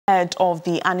Head of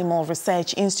the Animal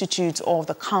Research Institute of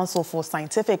the Council for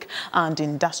Scientific and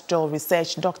Industrial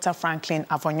Research, Dr. Franklin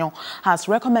Avornyo, has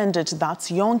recommended that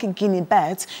young Guinea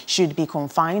birds should be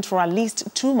confined for at least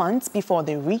 2 months before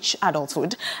they reach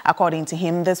adulthood. According to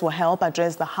him, this will help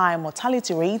address the high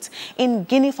mortality rate in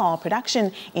Guinea fowl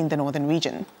production in the northern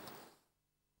region.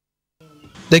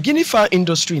 The Guinea fowl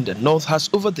industry in the north has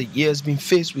over the years been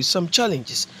faced with some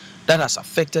challenges that has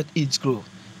affected its growth.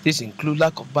 These include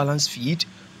lack of balanced feed,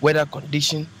 weather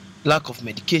condition, lack of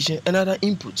medication and other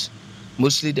inputs.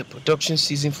 Mostly the production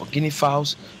season for Guinea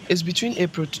fowls is between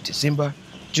April to December,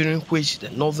 during which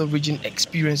the northern region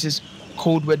experiences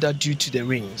cold weather due to the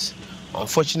rains.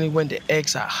 Unfortunately, when the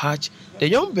eggs are hatched, the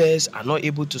young birds are not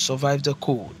able to survive the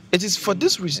cold. It is for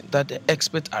this reason that the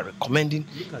experts are recommending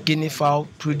Guinea fowl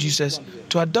producers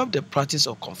to adopt the practice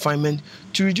of confinement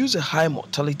to reduce the high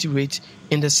mortality rate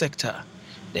in the sector.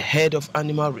 The head of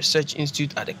Animal Research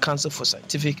Institute at the Council for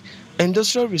Scientific and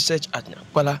Industrial Research at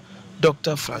Nyakwala,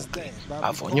 Dr. Franklin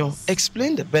Avornyo,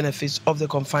 explained the benefits of the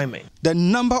confinement. The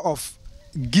number of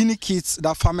guinea kids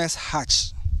that farmers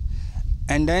hatch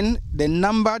and then the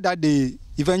number that they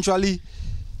eventually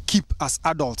keep as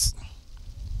adults,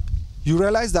 you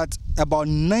realize that about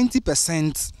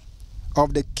 90%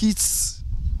 of the kids,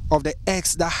 of the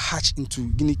eggs that hatch into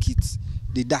guinea kids,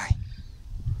 they die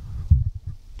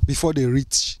before they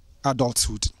reach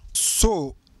adulthood.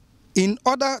 So, in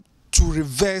order to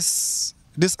reverse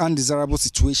this undesirable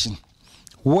situation,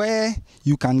 where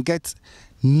you can get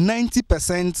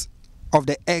 90% of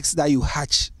the eggs that you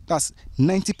hatch, that's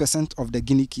 90% of the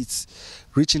guinea kids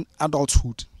reaching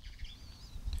adulthood,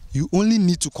 you only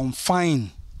need to confine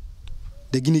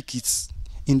the guinea kids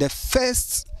in the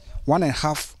first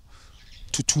 1.5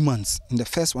 to 2 months. In the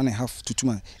first 1.5 to 2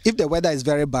 months. If the weather is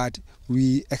very bad,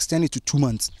 we extend it to 2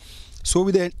 months. So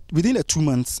within the 2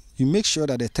 months, you make sure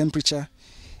that the temperature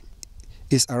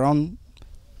is around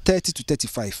 30 to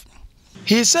 35.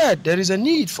 He said there is a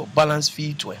need for balanced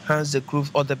feed to enhance the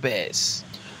growth of the birds.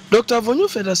 Dr. Avornyo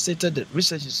further stated the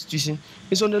research institution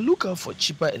is on the lookout for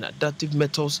cheaper and adaptive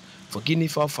methods for Guinea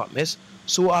fowl farmers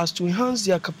so as to enhance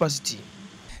their capacity.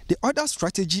 The other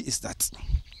strategy is that,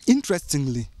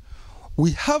 interestingly,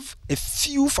 we have a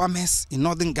few farmers in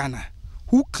northern Ghana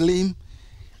who claim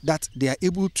that they are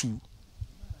able to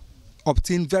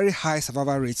obtain very high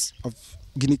survival rates of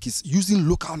guinea kids using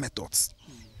local methods.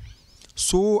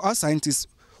 So as scientists,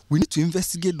 we need to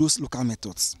investigate those local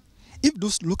methods. If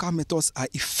those local methods are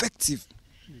effective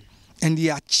and they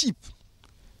are cheap,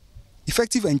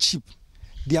 effective and cheap,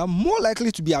 they are more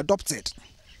likely to be adopted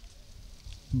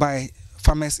by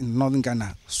farmers in northern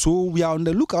Ghana. So we are on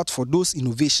the lookout for those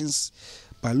innovations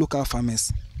by local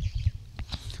farmers.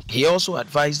 He also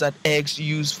advised that eggs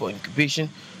used for incubation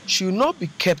should not be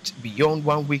kept beyond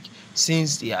 1 week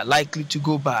since they are likely to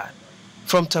go bad.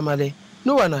 From Tamale,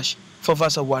 Noah Nash for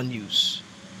Versa One News.